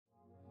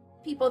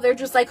People, they're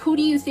just like, who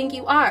do you think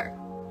you are?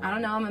 I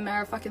don't know, I'm a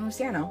Mara fucking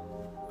Luciano.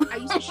 I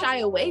used to shy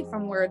away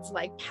from words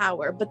like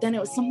power, but then it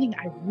was something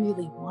I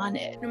really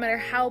wanted. No matter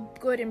how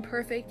good and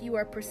perfect you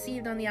are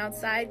perceived on the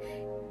outside,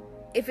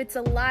 if it's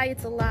a lie,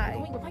 it's a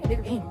lie. We're playing a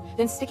bigger game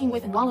than sticking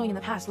with and wallowing in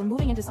the past. We're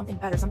moving into something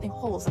better, something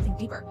whole, something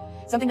deeper,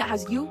 something that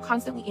has you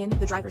constantly in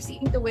the driver's seat. I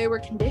think the way we're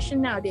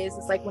conditioned nowadays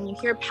is like when you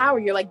hear power,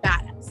 you're like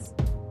badass.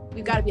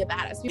 We've got to be a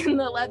badass. You're in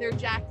the leather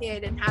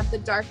jacket and have the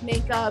dark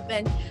makeup.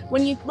 And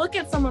when you look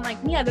at someone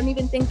like me, I don't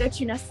even think that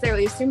you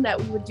necessarily assume that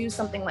we would do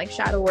something like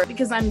shadow work,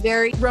 because I'm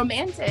very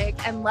romantic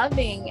and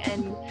loving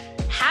and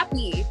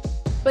happy.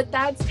 But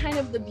that's kind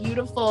of the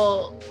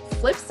beautiful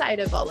flip side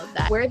of all of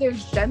that. Where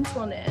there's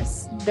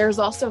gentleness, there's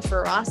also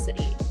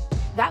ferocity.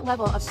 That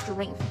level of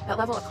strength, that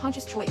level of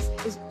conscious choice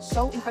is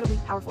so incredibly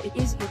powerful. It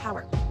is your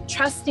power.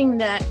 Trusting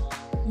that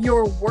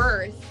your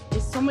worth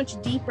is so much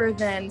deeper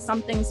than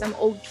something some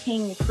old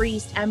king,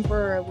 priest,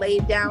 emperor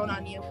laid down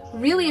on you.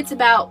 Really, it's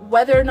about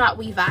whether or not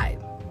we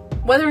vibe,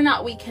 whether or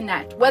not we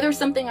connect, whether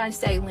something I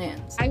say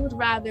lands. I would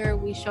rather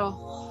we show a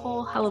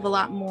whole hell of a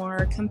lot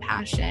more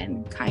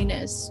compassion,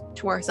 kindness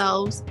to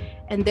ourselves,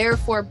 and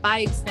therefore by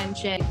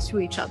extension to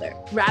each other,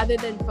 rather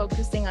than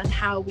focusing on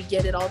how we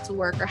get it all to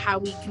work or how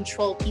we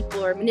control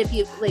people or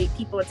manipulate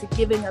people into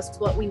giving us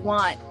what we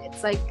want.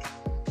 It's like,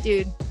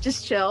 dude,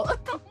 just chill.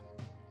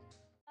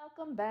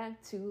 Welcome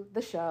back to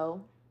the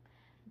show.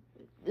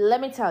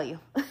 Let me tell you,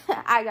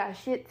 I got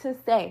shit to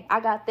say.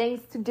 I got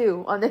things to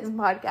do on this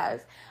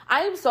podcast.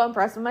 I am so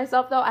impressed with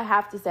myself, though, I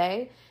have to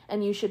say,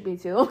 and you should be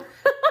too.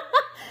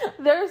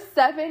 There's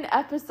 7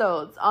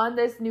 episodes on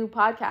this new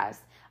podcast.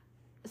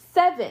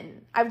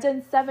 7. I've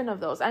done 7 of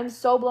those. I'm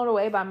so blown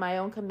away by my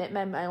own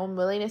commitment, my own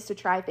willingness to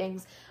try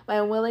things, my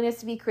own willingness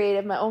to be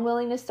creative, my own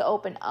willingness to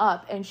open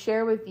up and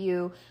share with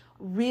you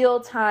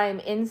real-time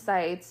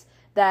insights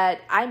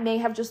that I may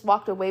have just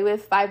walked away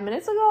with 5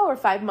 minutes ago or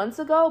 5 months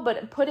ago,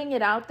 but putting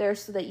it out there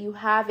so that you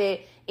have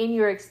it in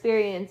your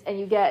experience and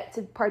you get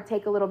to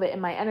partake a little bit in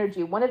my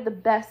energy. One of the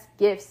best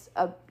gifts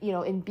of,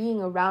 in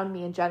being around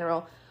me in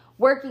general,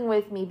 working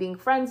with me, being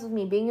friends with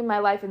me, being in my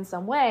life in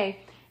some way,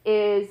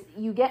 is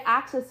you get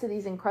access to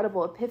these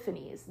incredible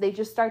epiphanies. They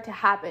just start to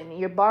happen.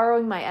 You're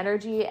borrowing my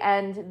energy,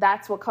 and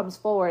that's what comes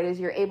forward, is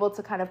you're able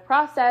to kind of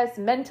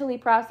mentally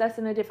process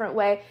in a different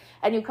way,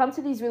 and you come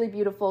to these really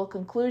beautiful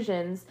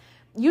conclusions,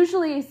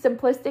 usually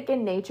simplistic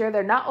in nature.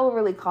 They're not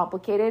overly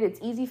complicated. It's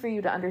easy for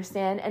you to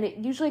understand, and it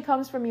usually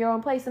comes from your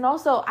own place. And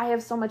also, I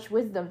have so much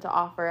wisdom to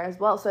offer as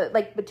well. So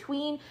like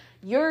between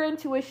your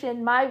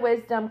intuition, my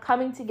wisdom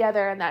coming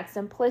together, and that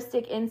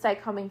simplistic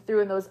insight coming through,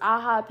 and those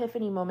aha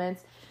epiphany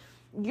moments,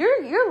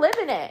 you're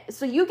living it.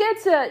 So you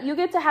get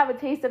to have a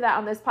taste of that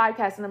on this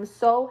podcast, and I'm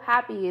so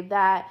happy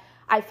that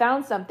I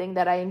found something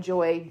that I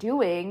enjoy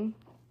doing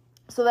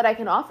so that I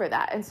can offer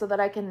that, and so that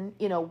I can,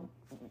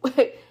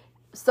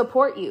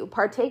 support you,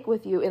 partake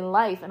with you in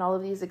life and all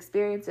of these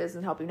experiences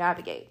and help you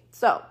navigate.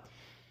 So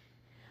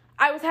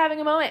I was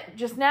having a moment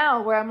just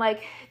now where I'm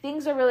like,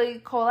 things are really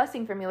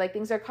coalescing for me. Like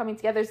things are coming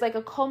together. There's like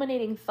a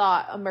culminating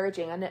thought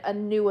emerging, a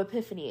new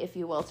epiphany, if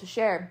you will, to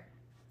share.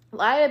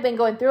 I have been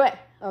going through it.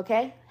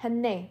 Okay.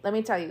 Honey, let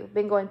me tell you,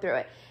 been going through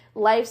it.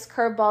 Life's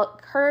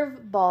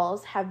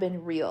curveballs have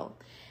been real.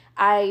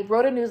 I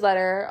wrote a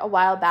newsletter a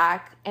while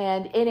back,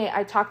 and in it,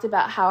 I talked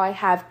about how I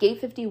have Gate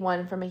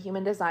 51 from a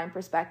human design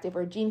perspective,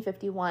 or Gene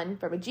 51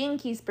 from a Gene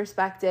Keys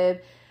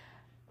perspective.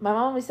 My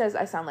mom always says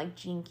I sound like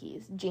Gene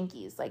Keys,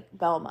 like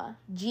Velma.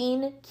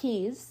 Gene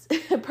Keys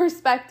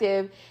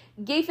perspective,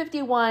 Gate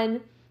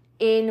 51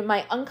 in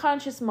my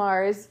unconscious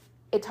Mars.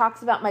 It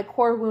talks about my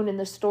core wound and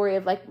the story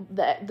of like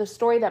the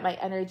story that my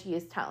energy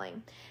is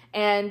telling.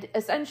 And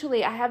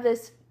essentially, I have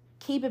this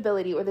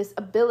capability or this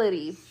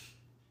ability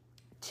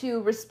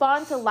to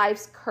respond to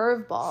life's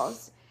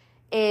curveballs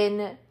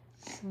in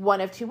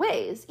one of 2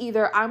 ways.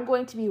 Either I'm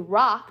going to be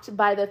rocked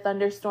by the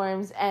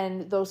thunderstorms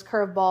and those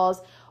curveballs,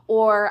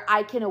 or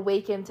I can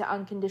awaken to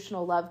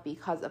unconditional love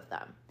because of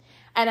them.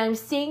 And I'm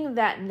seeing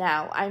that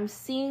now. I'm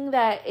seeing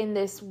that in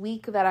this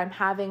week that I'm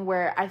having,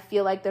 where I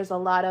feel like there's a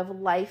lot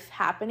of life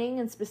happening,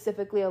 and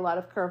specifically a lot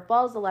of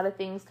curveballs, a lot of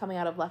things coming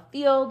out of left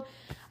field,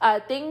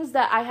 things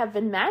that I have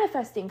been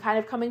manifesting kind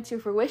of coming to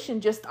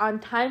fruition just on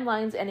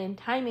timelines and in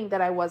timing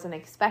that I wasn't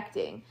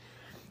expecting.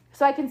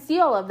 So I can see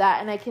all of that,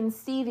 and I can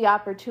see the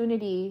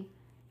opportunity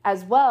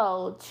as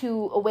well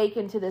to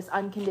awaken to this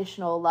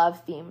unconditional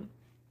love theme.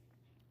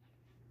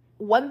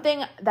 One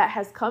thing that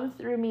has come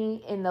through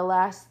me in the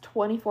last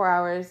 24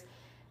 hours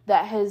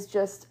that has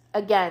just,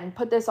 again,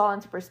 put this all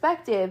into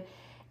perspective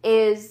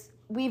is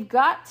we've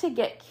got to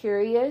get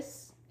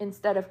curious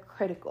instead of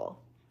critical.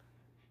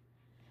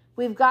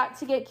 We've got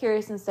to get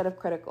curious instead of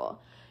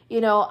critical.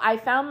 I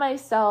found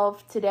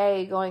myself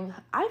today going,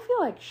 I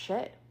feel like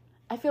shit.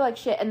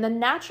 And the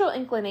natural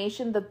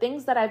inclination, the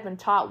things that I've been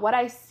taught, what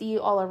I see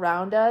all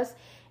around us,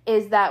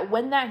 is that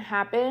when that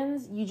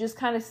happens, you just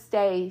kind of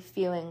stay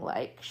feeling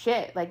like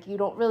shit. Like you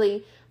don't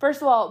really,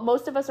 first of all,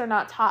 most of us are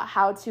not taught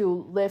how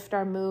to lift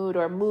our mood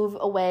or move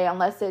away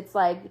unless it's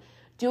like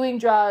doing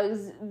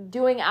drugs,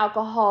 doing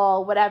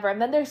alcohol, whatever.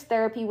 And then there's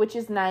therapy, which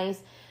is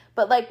nice.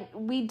 But like,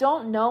 we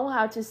don't know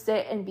how to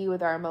sit and be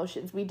with our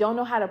emotions. We don't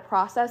know how to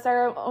process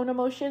our own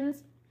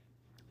emotions.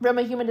 From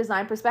a human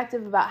design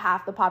perspective, about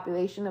half the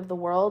population of the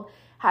world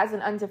has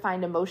an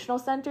undefined emotional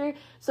center.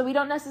 So we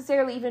don't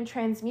necessarily even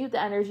transmute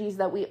the energies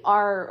that we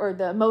are, or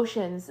the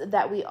emotions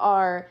that we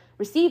are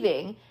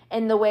receiving,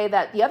 in the way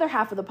that the other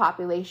half of the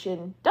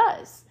population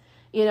does.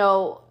 You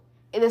know,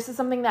 this is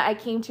something that I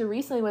came to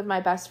recently with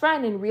my best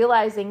friend, and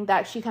realizing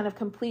that she kind of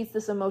completes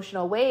this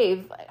emotional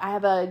wave. I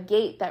have a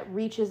gate that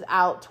reaches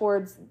out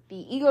towards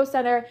the ego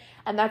center,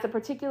 and that's a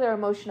particular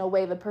emotional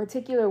wave, a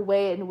particular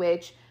way in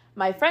which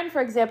my friend,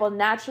 for example,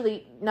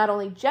 naturally not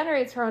only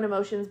generates her own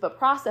emotions, but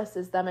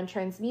processes them and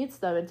transmutes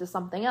them into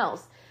something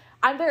else.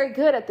 I'm very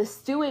good at the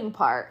stewing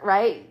part,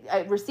 right?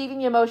 Receiving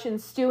the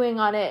emotions, stewing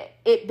on it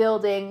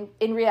building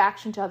in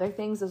reaction to other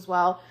things as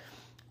well.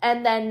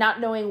 And then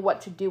not knowing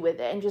what to do with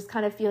it, and just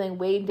kind of feeling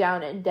weighed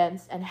down and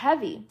dense and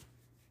heavy.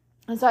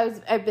 And so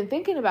I've been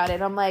thinking about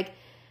it. I'm like,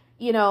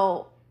 you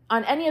know,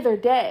 on any other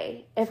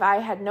day, if I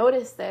had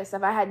noticed this,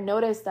 if I had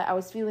noticed that I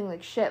was feeling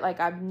like shit, like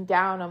I'm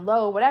down, I'm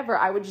low, whatever,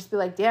 I would just be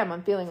like, damn,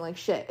 I'm feeling like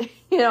shit.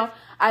 You know,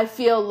 I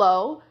feel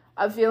low.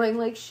 I'm feeling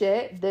like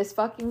shit. This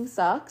fucking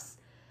sucks.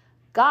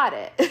 Got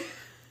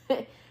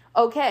it.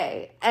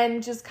 Okay.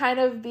 And just kind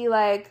of be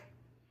like,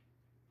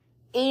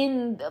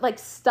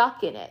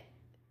 stuck in it,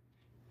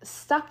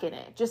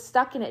 just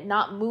stuck in it,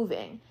 not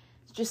moving,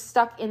 just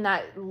stuck in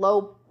that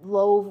low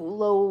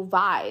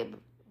vibe,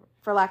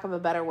 for lack of a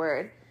better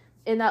word,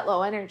 in that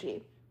low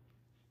energy.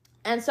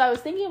 And so I was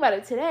thinking about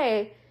it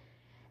today,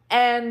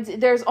 and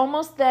there's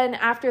almost then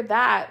after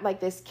that, like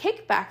this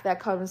kickback that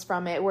comes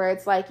from it, where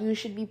it's like, you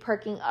should be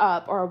perking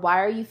up, or why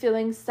are you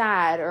feeling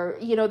sad? Or,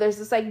 you know, there's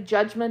this like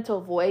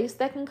judgmental voice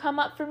that can come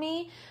up for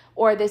me,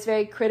 or this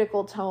very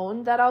critical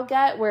tone that I'll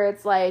get, where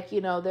it's like,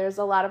 you know, there's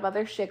a lot of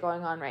other shit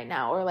going on right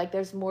now, or like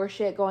there's more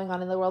shit going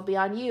on in the world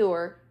beyond you,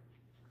 or,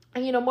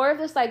 you know, more of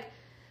this like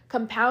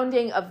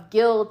compounding of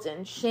guilt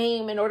and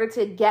shame in order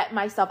to get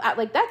myself out.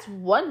 Like, that's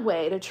one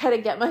way to try to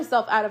get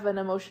myself out of an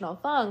emotional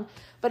thong,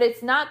 but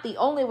it's not the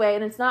only way,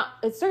 and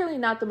it's certainly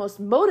not the most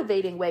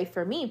motivating way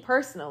for me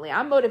personally.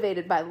 I'm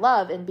motivated by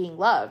love and being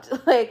loved,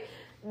 like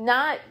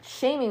not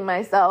shaming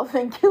myself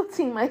and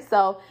guilting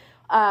myself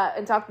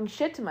and talking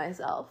shit to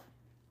myself.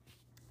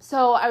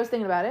 So I was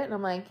thinking about it, and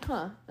I'm like,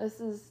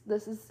 this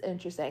is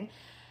interesting.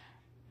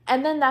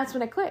 And then that's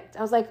when it clicked.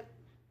 I was like,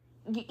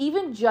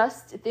 even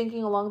just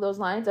thinking along those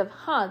lines of,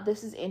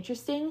 this is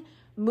interesting,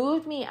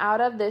 moved me out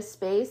of this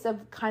space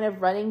of kind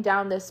of running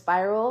down this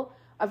spiral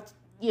of,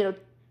 you know,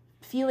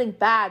 feeling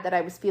bad that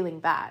I was feeling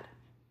bad,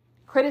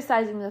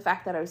 criticizing the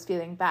fact that I was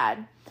feeling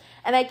bad.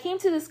 And I came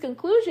to this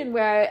conclusion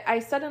where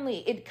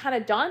it kind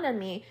of dawned on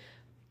me,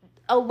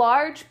 a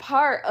large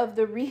part of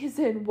the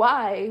reason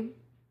why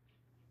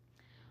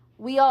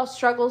we all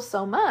struggle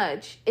so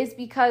much is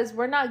because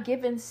we're not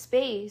given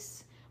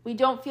space. We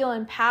don't feel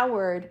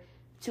empowered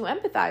to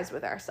empathize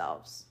with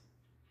ourselves.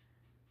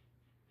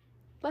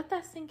 Let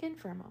that sink in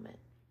for a moment.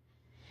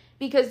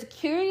 Because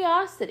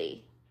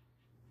curiosity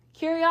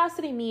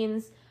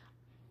means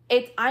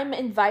I'm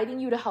inviting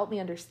you to help me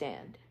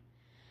understand.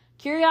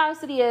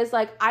 Curiosity is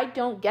like, I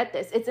don't get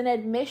this. It's an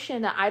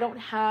admission that I don't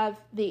have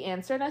the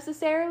answer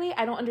necessarily.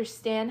 I don't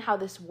understand how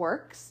this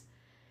works.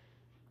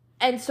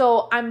 And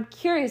so I'm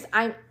curious.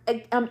 I'm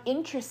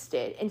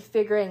interested in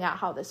figuring out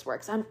how this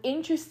works. I'm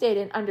interested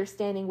in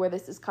understanding where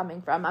this is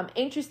coming from. I'm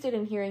interested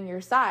in hearing your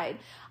side.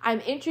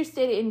 I'm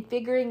interested in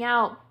figuring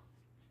out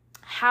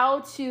how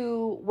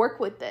to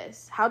work with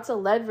this, how to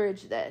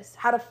leverage this,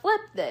 how to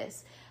flip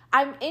this.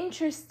 I'm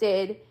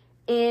interested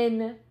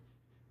in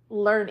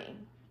learning.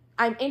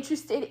 I'm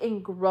interested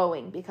in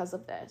growing because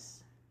of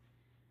this.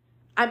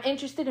 I'm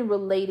interested in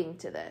relating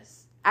to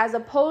this, as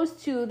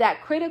opposed to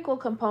that critical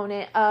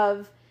component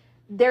of,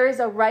 there is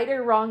a right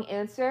or wrong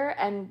answer,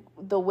 and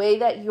the way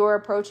that you're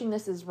approaching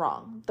this is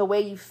wrong. The way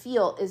you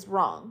feel is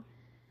wrong.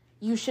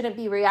 You shouldn't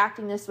be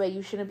reacting this way.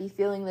 You shouldn't be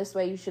feeling this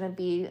way. You shouldn't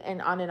be,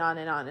 and on and on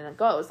and on and it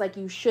goes. Like,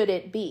 you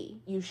shouldn't be.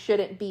 You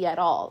shouldn't be at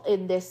all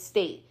in this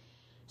state.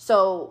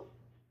 So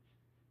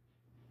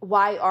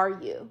why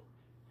are you?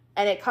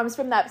 And it comes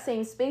from that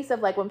same space of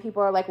like, when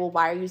people are like, well,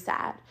 why are you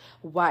sad?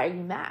 Why are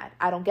you mad?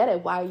 I don't get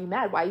it. Why are you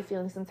mad? Why are you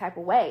feeling some type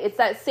of way? It's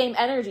that same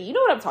energy. You know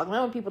what I'm talking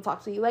about when people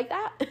talk to you like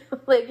that?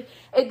 Like,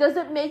 it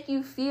doesn't make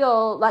you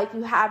feel like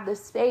you have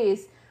this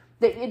space,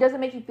 that it doesn't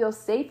make you feel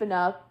safe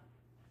enough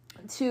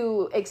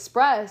to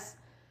express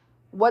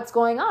what's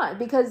going on.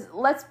 Because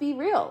let's be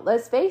real.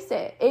 Let's face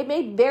it. It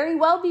may very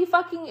well be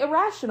fucking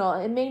irrational.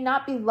 It may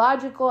not be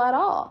logical at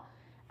all.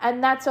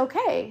 And that's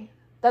okay.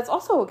 That's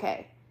also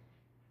okay.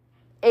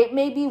 It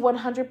may be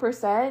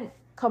 100%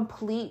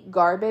 complete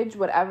garbage,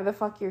 whatever the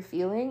fuck you're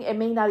feeling. It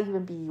may not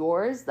even be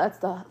yours. That's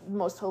the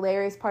most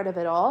hilarious part of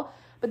it all.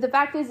 But the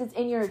fact is, it's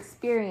in your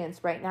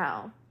experience right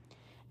now.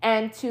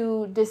 And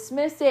to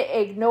dismiss it,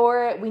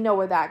 ignore it, we know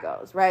where that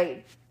goes,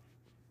 right?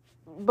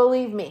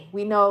 believe me,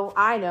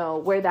 I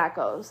know where that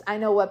goes. I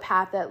know what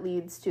path that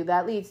leads to.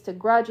 That leads to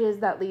grudges,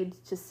 that leads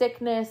to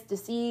sickness,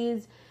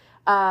 disease.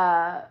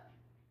 It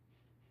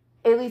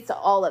leads to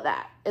all of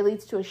that. It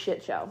leads to a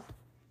shit show.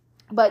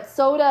 But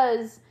so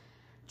does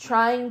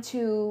trying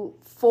to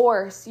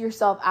force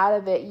yourself out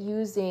of it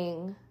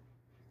using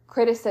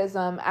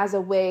criticism as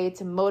a way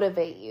to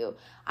motivate you.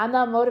 I'm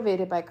not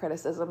motivated by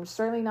criticism.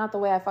 Certainly not the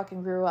way I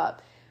fucking grew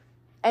up.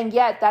 And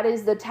yet that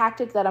is the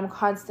tactic that I'm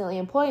constantly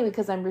employing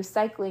because I'm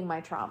recycling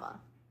my trauma.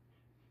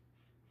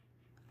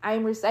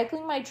 I'm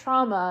recycling my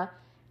trauma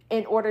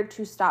in order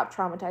to stop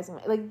traumatizing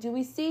me. Like, do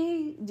we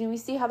see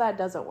how that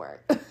doesn't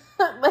work?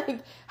 Like,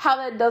 how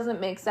that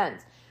doesn't make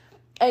sense.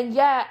 And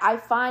yet I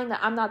find that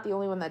I'm not the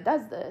only one that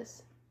does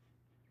this.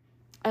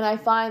 And I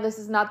find this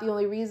is not the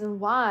only reason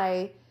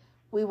why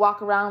we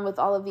walk around with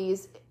all of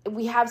these.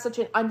 We have such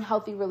an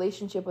unhealthy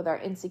relationship with our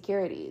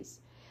insecurities.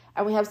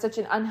 And we have such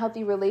an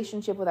unhealthy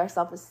relationship with our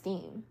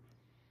self-esteem.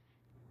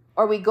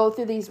 Or we go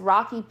through these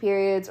rocky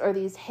periods or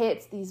these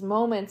hits, these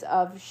moments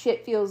of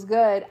shit feels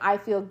good, I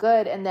feel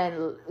good, and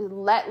then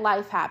let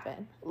life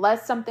happen.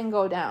 Let something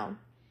go down.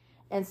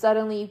 And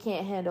suddenly you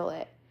can't handle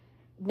it.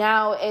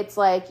 Now it's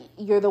like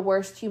you're the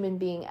worst human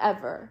being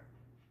ever.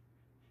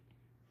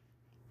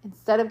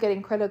 Instead of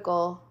getting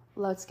critical,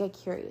 let's get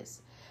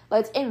curious.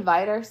 Let's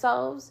invite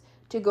ourselves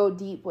to go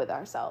deep with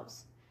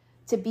ourselves.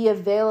 To be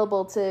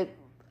available to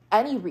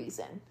any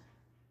reason,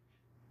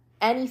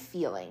 any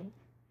feeling,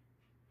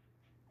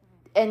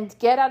 and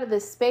get out of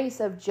this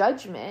space of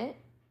judgment.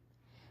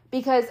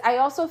 Because I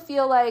also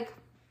feel like,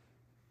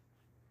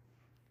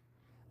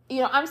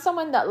 I'm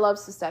someone that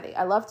loves to study.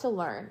 I love to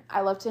learn.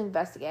 I love to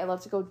investigate. I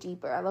love to go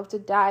deeper. I love to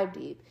dive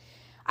deep.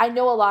 I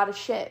know a lot of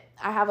shit.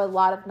 I have a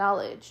lot of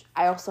knowledge.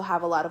 I also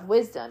have a lot of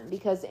wisdom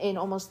because in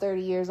almost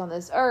 30 years on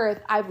this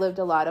earth, I've lived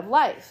a lot of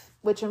life,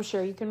 which I'm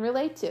sure you can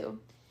relate to.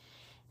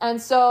 And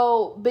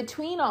so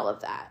between all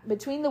of that,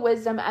 between the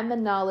wisdom and the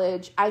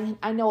knowledge,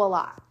 I know a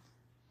lot.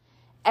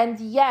 And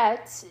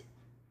yet,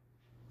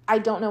 I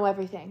don't know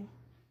everything.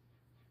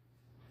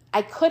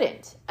 I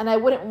couldn't, and I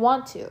wouldn't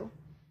want to.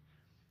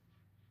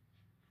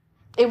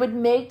 It would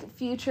make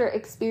future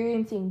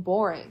experiencing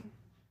boring.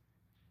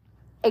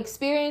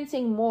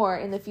 Experiencing more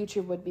in the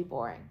future would be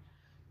boring.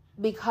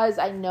 Because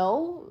I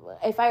know,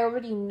 if I've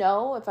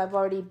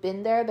already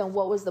been there, then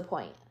what was the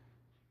point?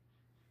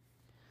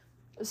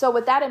 So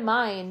with that in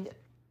mind,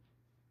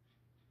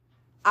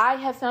 I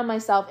have found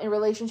myself in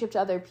relationship to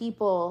other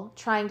people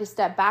trying to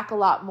step back a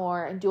lot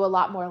more and do a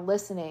lot more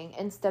listening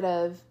instead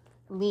of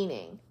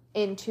leaning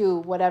into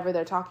whatever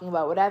they're talking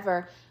about,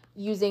 whatever,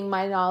 using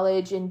my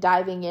knowledge and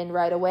diving in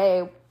right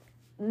away.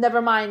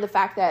 Never mind the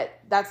fact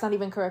that that's not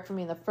even correct for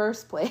me in the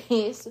first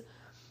place.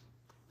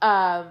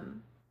 But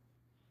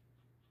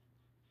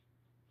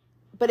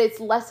it's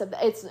less of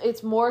that.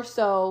 It's more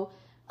so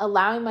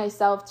allowing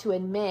myself to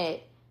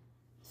admit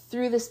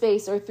through the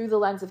space or through the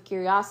lens of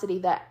curiosity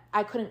that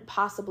I couldn't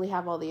possibly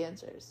have all the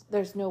answers.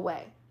 There's no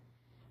way.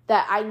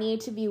 That I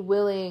need to be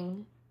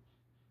willing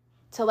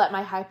to let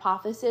my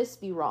hypothesis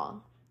be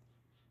wrong.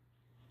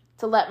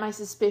 To let my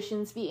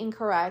suspicions be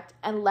incorrect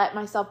and let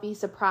myself be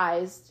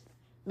surprised,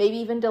 maybe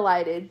even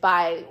delighted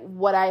by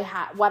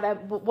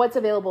what's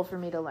available for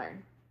me to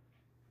learn.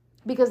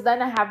 Because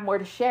then I have more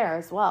to share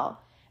as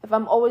well. If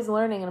I'm always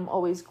learning and I'm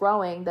always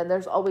growing, then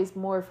there's always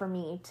more for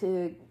me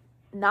to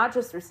not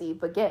just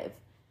receive, but give.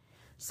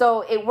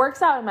 So it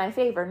works out in my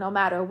favor no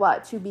matter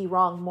what, to be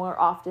wrong more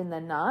often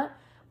than not.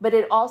 But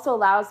it also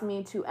allows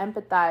me to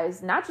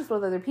empathize, not just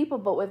with other people,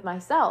 but with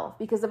myself.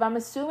 Because if I'm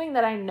assuming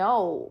that I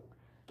know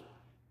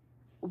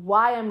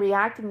why I'm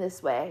reacting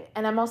this way,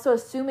 and I'm also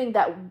assuming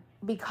that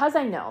because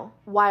I know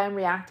why I'm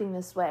reacting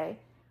this way,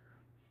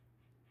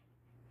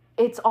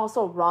 it's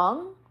also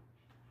wrong.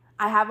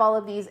 I have all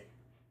of these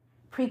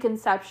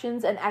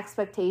preconceptions and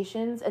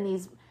expectations and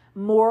these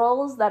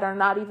morals that are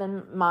not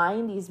even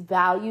mine, these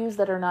values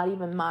that are not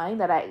even mine,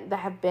 that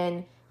have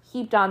been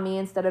heaped on me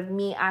instead of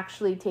me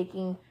actually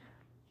taking,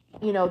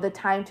 the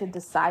time to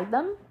decide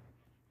them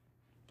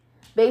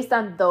based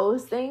on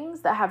those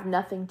things that have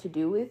nothing to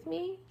do with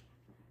me.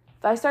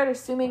 If I start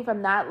assuming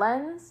from that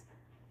lens,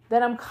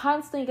 then I'm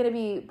constantly going to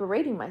be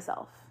berating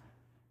myself.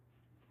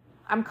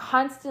 I'm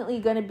constantly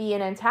going to be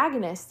an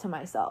antagonist to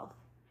myself.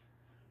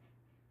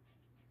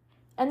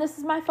 And this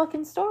is my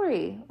fucking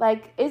story.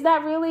 Like, is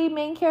that really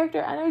main character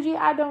energy?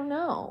 I don't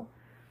know.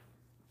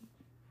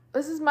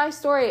 This is my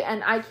story,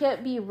 and I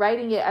can't be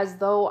writing it as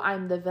though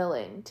I'm the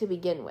villain to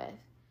begin with.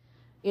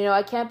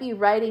 I can't be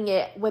writing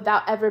it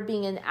without ever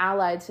being an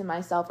ally to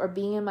myself or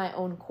being in my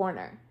own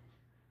corner.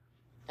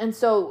 And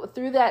so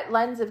through that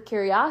lens of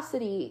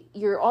curiosity,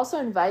 you're also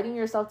inviting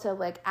yourself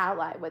to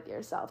ally with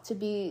yourself, to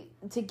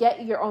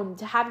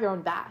have your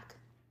own back,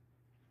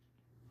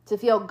 to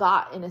feel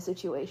got in a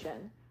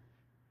situation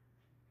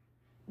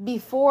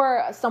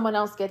before someone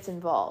else gets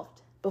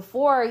involved,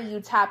 before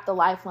you tap the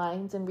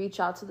lifelines and reach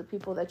out to the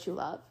people that you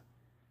love.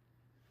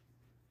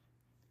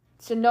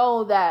 To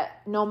know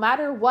that no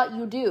matter what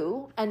you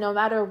do and no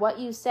matter what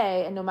you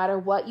say and no matter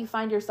what you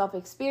find yourself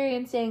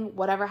experiencing,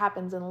 whatever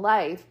happens in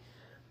life,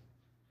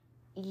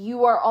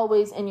 you are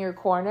always in your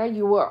corner.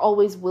 You are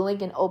always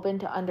willing and open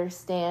to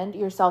understand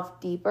yourself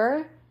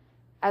deeper,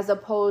 as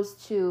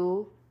opposed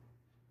to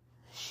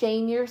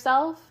shame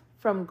yourself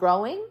from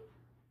growing.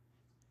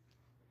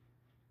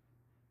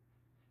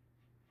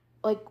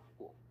 Like,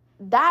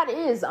 that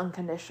is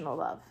unconditional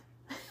love.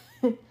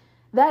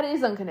 That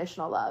is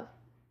unconditional love.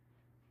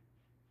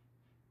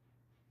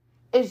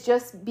 It's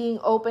just being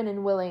open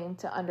and willing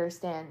to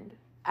understand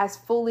as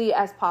fully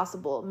as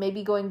possible,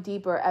 maybe going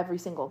deeper every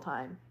single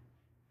time.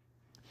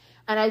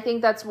 And I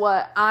think that's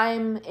what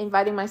I'm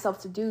inviting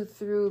myself to do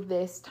through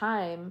this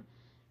time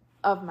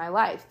of my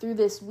life, through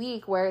this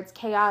week where it's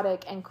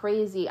chaotic and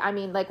crazy. I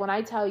mean, like, when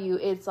I tell you,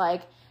 it's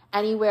like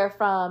anywhere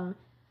from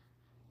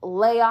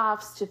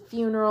layoffs to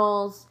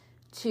funerals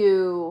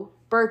to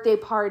birthday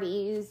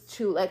parties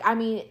to, like, I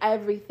mean,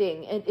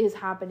 everything. It is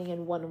happening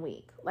in 1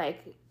 week.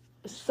 Like,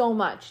 so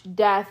much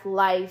death,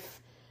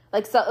 life,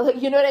 like, so,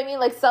 you know what I mean?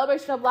 Like,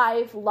 celebration of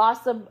life,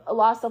 loss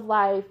of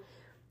life,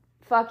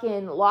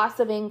 fucking loss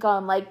of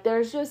income. Like,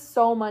 there's just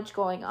so much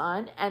going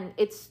on, and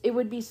it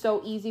would be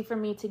so easy for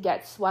me to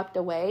get swept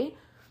away,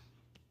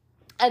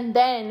 and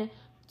then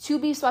to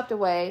be swept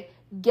away,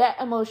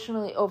 get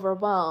emotionally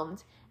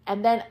overwhelmed,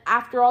 and then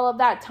after all of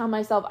that, tell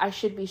myself I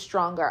should be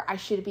stronger, I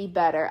should be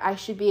better, I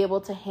should be able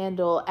to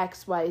handle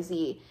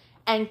XYZ,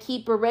 and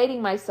keep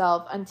berating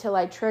myself until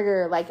I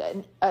trigger like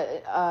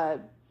a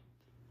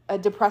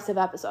depressive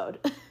episode.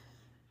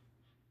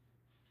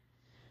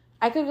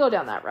 I could go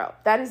down that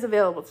route. That is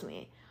available to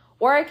me.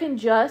 Or I can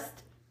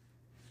just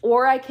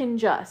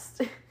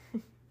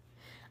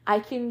I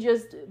can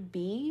just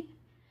be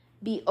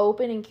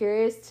open and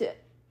curious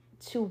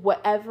to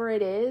whatever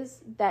it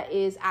is that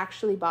is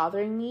actually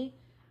bothering me.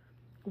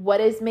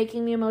 What is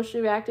making me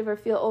emotionally reactive or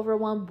feel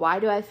overwhelmed? Why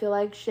do I feel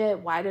like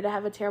shit? Why did I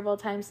have a terrible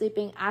time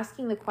sleeping?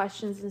 Asking the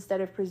questions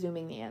instead of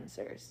presuming the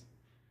answers.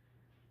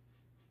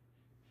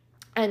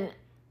 And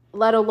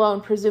let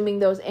alone presuming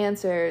those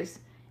answers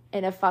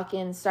in a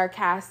fucking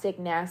sarcastic,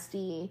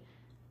 nasty,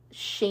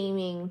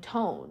 shaming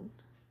tone.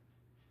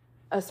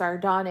 A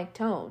sardonic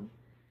tone.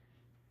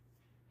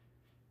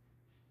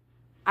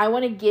 I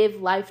want to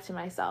give life to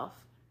myself.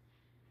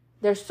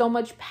 There's so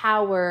much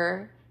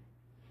power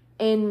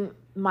in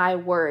my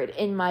word,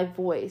 in my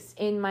voice,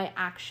 in my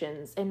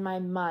actions, in my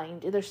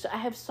mind. I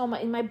have so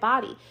much in my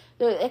body.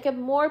 I have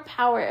more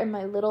power in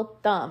my little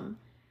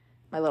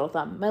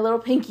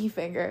pinky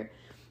finger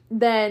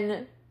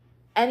than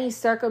any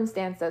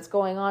circumstance that's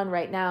going on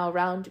right now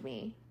around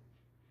me.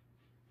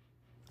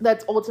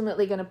 That's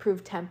ultimately going to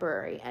prove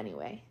temporary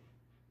anyway.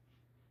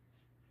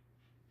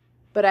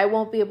 But I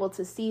won't be able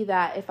to see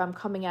that if I'm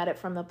coming at it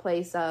from the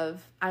place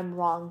of I'm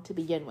wrong to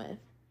begin with.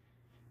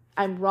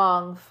 I'm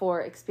wrong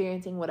for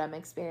experiencing what I'm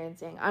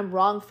experiencing. I'm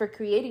wrong for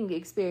creating the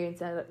experience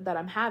that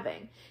I'm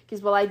having.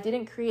 Because while I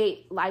didn't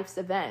create life's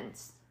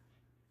events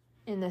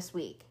in this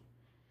week,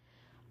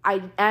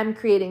 I am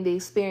creating the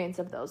experience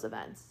of those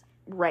events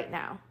right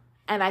now.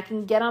 And I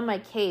can get on my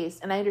case,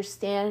 and I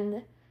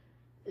understand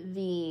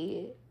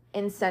the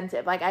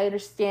incentive. Like, I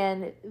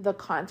understand the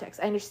context.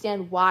 I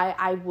understand why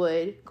I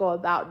would go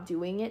about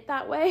doing it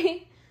that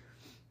way.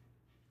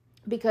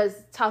 Because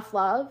tough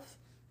love.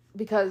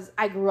 Because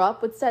I grew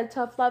up with said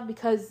tough love,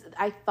 because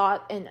I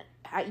thought and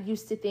I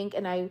used to think,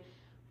 and I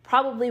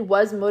probably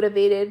was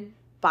motivated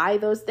by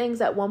those things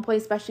at one point,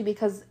 especially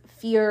because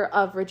fear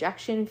of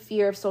rejection,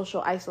 fear of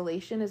social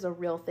isolation is a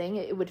real thing.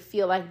 It would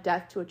feel like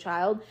death to a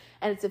child,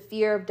 and it's a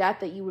fear of death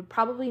that you would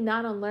probably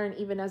not unlearn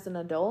even as an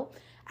adult.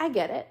 I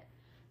get it.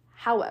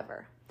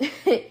 However,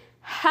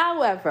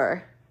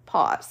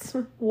 pause,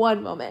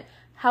 one moment.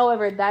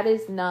 However,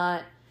 that's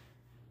not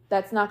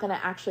going to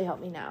actually help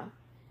me now.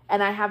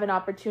 And I have an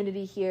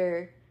opportunity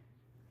here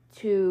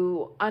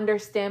to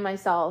understand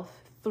myself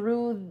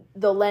through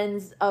the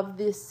lens of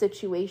this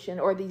situation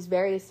or these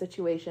various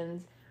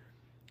situations.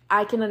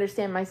 I can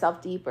understand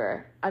myself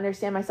deeper,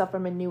 understand myself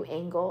from a new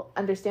angle,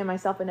 understand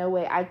myself in a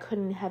way I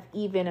couldn't have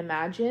even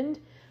imagined,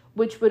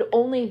 which would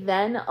only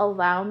then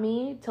allow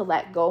me to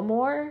let go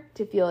more,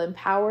 to feel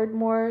empowered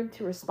more,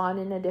 to respond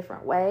in a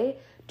different way,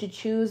 to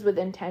choose with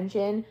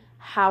intention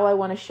how I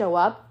want to show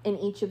up in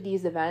each of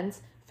these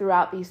events,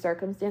 throughout these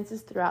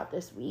circumstances, throughout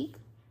this week.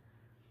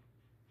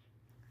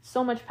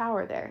 So much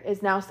power there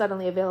is now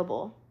suddenly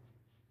available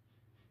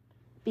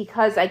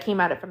because I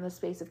came at it from the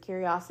space of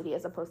curiosity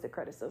as opposed to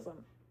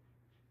criticism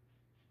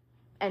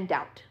and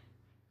doubt.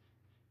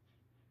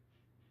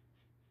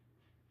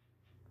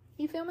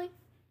 You feel me?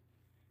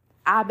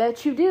 I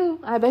bet you do.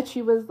 I bet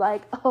you was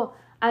like, oh,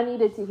 I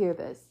needed to hear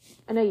this.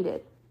 I know you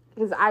did,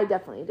 because I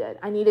definitely did.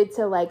 I needed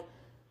to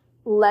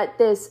let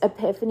this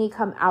epiphany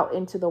come out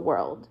into the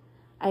world.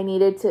 I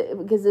needed to,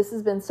 because this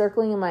has been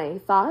circling in my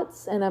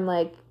thoughts, and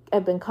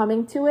I've been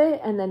coming to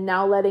it, and then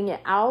now letting it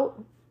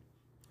out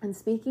and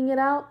speaking it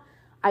out,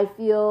 I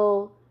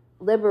feel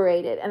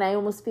liberated, and I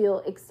almost feel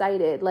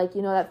excited. Like,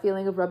 you know, that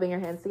feeling of rubbing your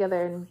hands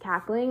together and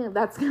cackling?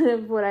 That's kind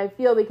of what I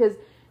feel, because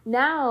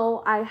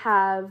now I'm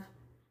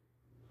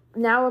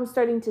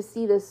starting to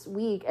see this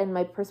week, and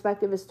my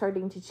perspective is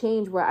starting to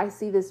change, where I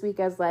see this week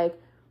as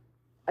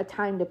a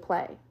time to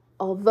play.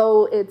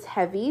 Although it's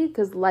heavy,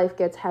 because life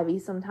gets heavy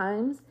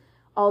sometimes,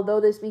 although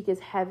this week is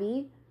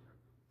heavy,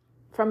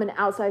 from an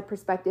outside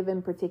perspective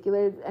in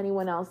particular,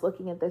 anyone else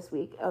looking at this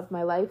week of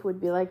my life would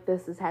be like,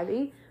 this is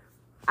heavy.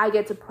 I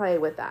get to play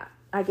with that.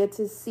 I get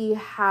to see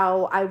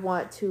how I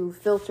want to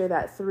filter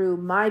that through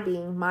my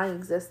being, my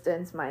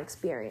existence, my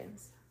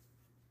experience.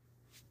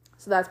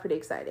 So that's pretty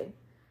exciting.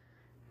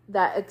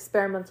 That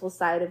experimental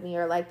side of me,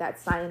 or like that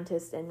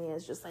scientist in me,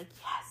 is just like,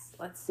 yes,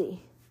 let's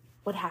see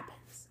what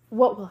happens.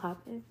 What will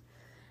happen?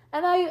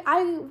 And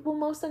I will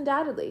most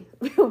undoubtedly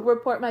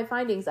report my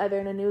findings either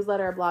in a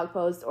newsletter, a blog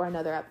post, or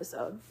another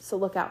episode. So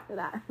look out for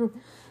that.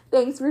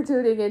 Thanks for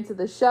tuning into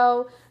the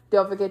show.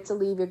 Don't forget to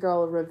leave your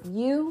girl a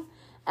review.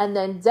 And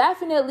then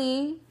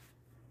definitely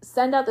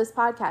send out this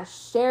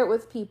podcast. Share it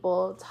with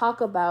people.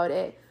 Talk about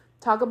it.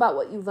 Talk about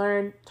what you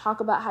learned.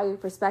 Talk about how your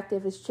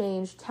perspective has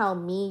changed. Tell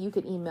me. You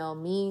can email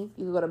me.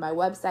 You can go to my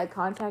website.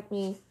 Contact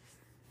me.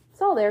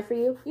 It's all there for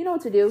you. You know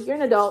what to do. You're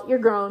an adult. You're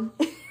grown.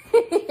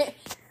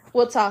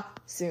 We'll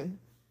talk soon.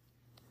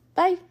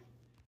 Bye.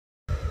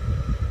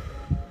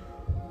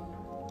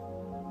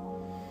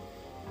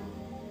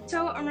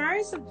 So Amara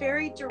is a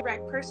very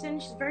direct person.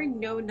 She's very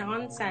no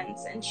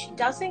nonsense, and she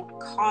doesn't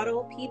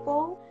coddle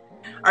people.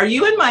 Are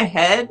you in my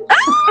head?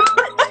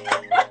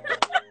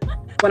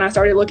 When I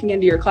started looking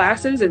into your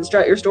classes and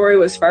Strut Your Story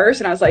was first,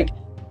 and I was like,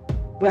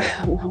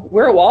 well,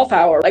 we're a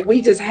wallflower. Like, we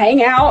just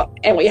hang out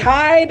and we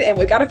hide, and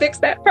we got to fix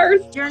that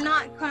first. You're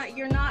not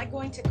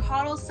going to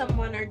coddle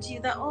someone or do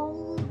the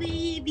oh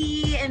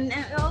baby and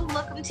oh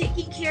look, I'm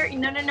taking care of you.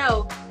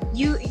 No.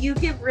 You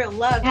give real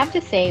love. I have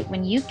to say,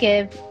 when you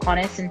give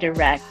honest and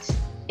direct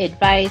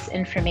advice,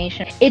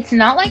 information, it's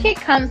not like it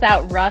comes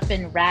out rough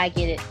and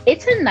ragged.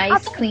 It's a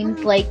nice,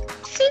 clean, like,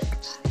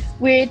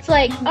 where it's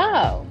like,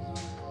 oh,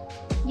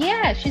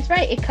 yeah, she's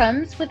right. It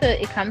comes from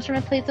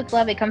a place of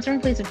love. It comes from a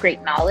place of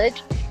great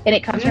knowledge, and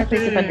it comes from a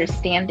place of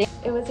understanding.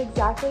 It was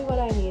exactly what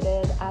I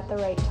needed at the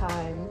right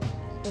time,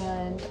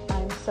 and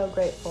I'm so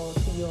grateful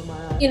to you,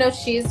 Amara. You know,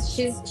 she's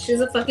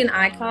a fucking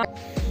icon.